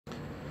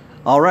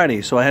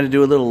Alrighty, so I had to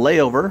do a little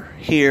layover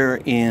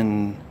here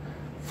in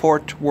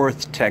Fort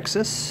Worth,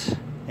 Texas,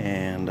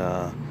 and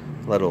a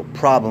little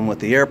problem with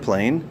the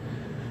airplane,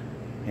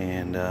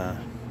 and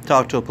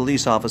talked to a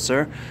police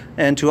officer,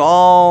 and to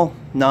all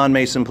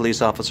non-Mason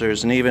police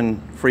officers and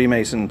even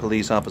Freemason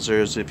police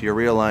officers, if you're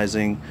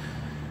realizing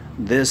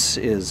this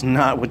is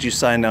not what you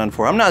signed on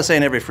for. I'm not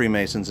saying every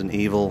Freemason's an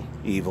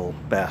evil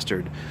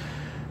bastard.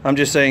 I'm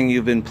just saying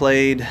you've been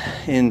played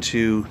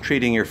into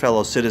treating your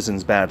fellow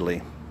citizens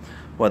badly.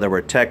 Whether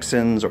we're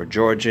Texans or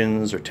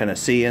Georgians or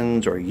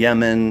Tennesseans or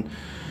Yemen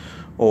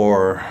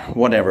or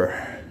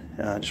whatever.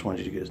 I just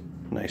wanted you to get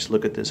a nice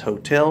look at this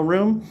hotel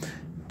room.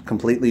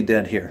 Completely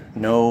dead here.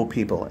 No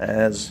people,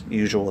 as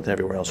usual with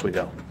everywhere else we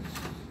go.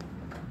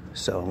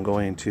 So I'm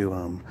going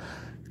to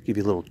give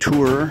you a little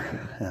tour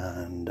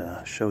and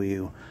show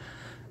you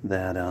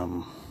that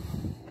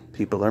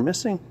people are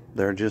missing.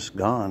 They're just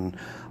gone.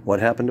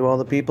 What happened to all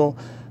the people?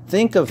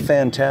 Think of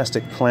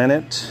Fantastic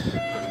Planet,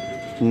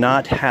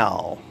 not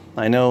Hal.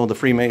 I know the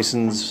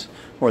Freemasons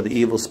or the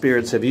evil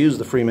spirits have used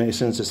the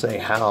Freemasons to say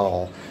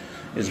Hal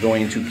is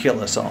going to kill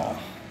us all.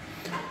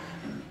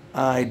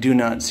 I do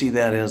not see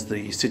that as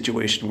the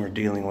situation we're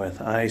dealing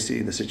with. I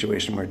see the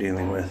situation we're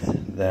dealing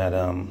with, that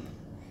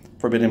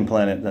Forbidden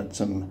Planet, that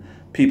some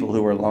people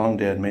who were long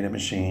dead made a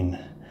machine.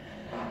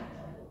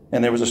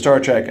 And there was a Star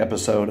Trek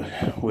episode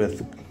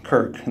with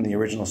Kirk in the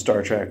original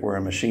Star Trek where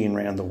a machine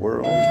ran the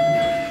world.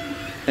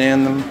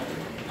 And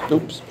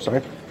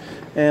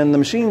and the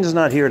machine is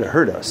not here to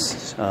hurt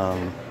us.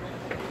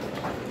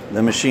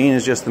 The machine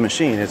is just the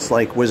machine. It's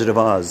like Wizard of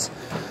Oz.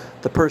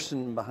 The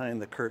person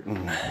behind the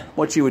curtain.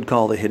 What you would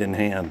call the hidden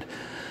hand.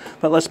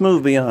 But let's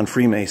move beyond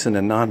Freemason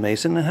and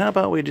non-Mason. And how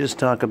about we just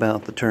talk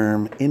about the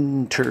term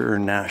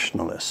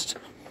internationalist?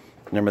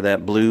 Remember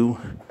that blue,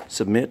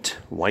 submit,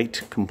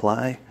 white,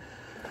 comply?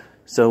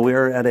 So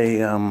we're at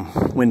a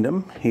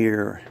Wyndham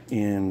here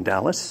in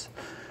Dallas.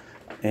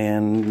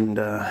 And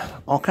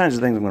all kinds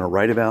of things I'm going to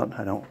write about.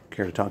 I don't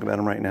care to talk about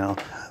them right now,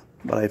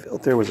 but I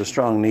felt there was a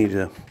strong need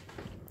to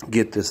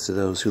get this to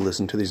those who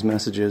listen to these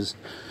messages,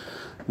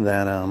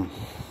 that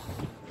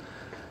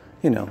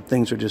you know,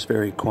 things are just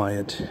very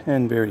quiet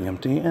and very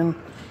empty. And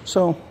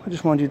so I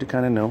just wanted you to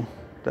kind of know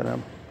that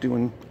I'm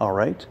doing all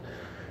right,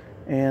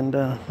 and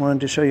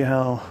wanted to show you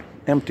how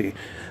empty.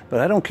 But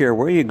I don't care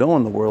where you go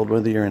in the world,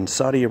 whether you're in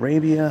Saudi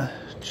Arabia,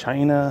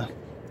 China,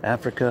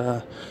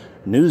 Africa,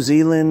 New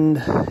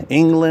Zealand,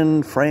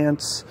 England,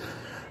 France,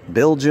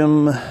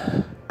 Belgium,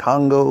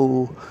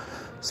 Congo,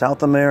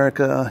 South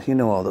America, you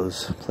know all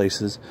those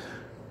places.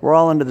 We're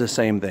all under the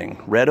same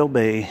thing. Red,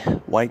 obey.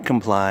 White,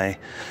 comply.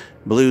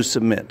 Blue,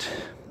 submit.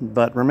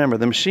 But remember,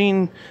 the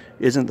machine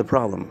isn't the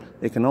problem.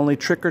 It can only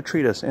trick or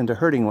treat us into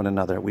hurting one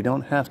another. We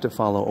don't have to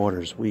follow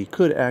orders. We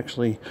could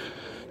actually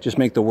just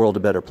make the world a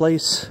better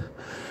place.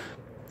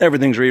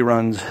 Everything's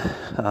reruns.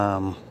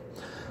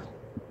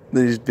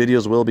 These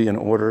videos will be in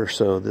order,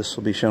 so this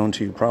will be shown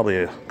to you probably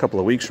a couple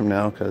of weeks from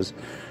now, because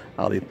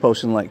I'll be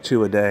posting like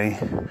 2 a day.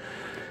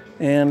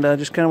 And I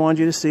just kind of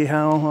wanted you to see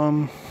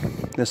how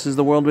this is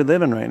the world we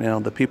live in right now.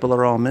 The people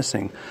are all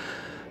missing.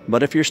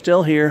 But if you're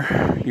still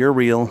here, you're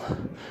real.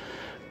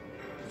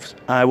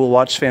 I will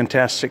watch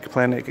Fantastic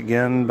Planet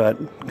again,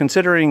 but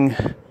considering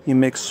you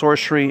mix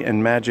sorcery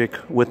and magic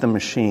with the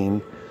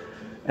machine,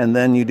 and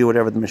then you do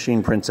whatever the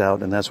machine prints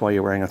out, and that's why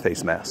you're wearing a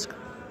face mask.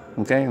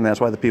 Okay, and that's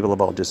why the people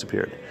have all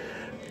disappeared.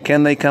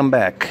 Can they come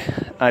back?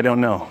 I don't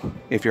know.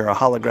 If you're a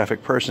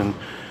holographic person,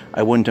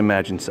 I wouldn't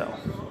imagine so.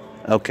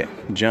 Okay,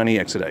 Johnny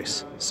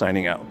Exodice,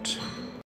 signing out.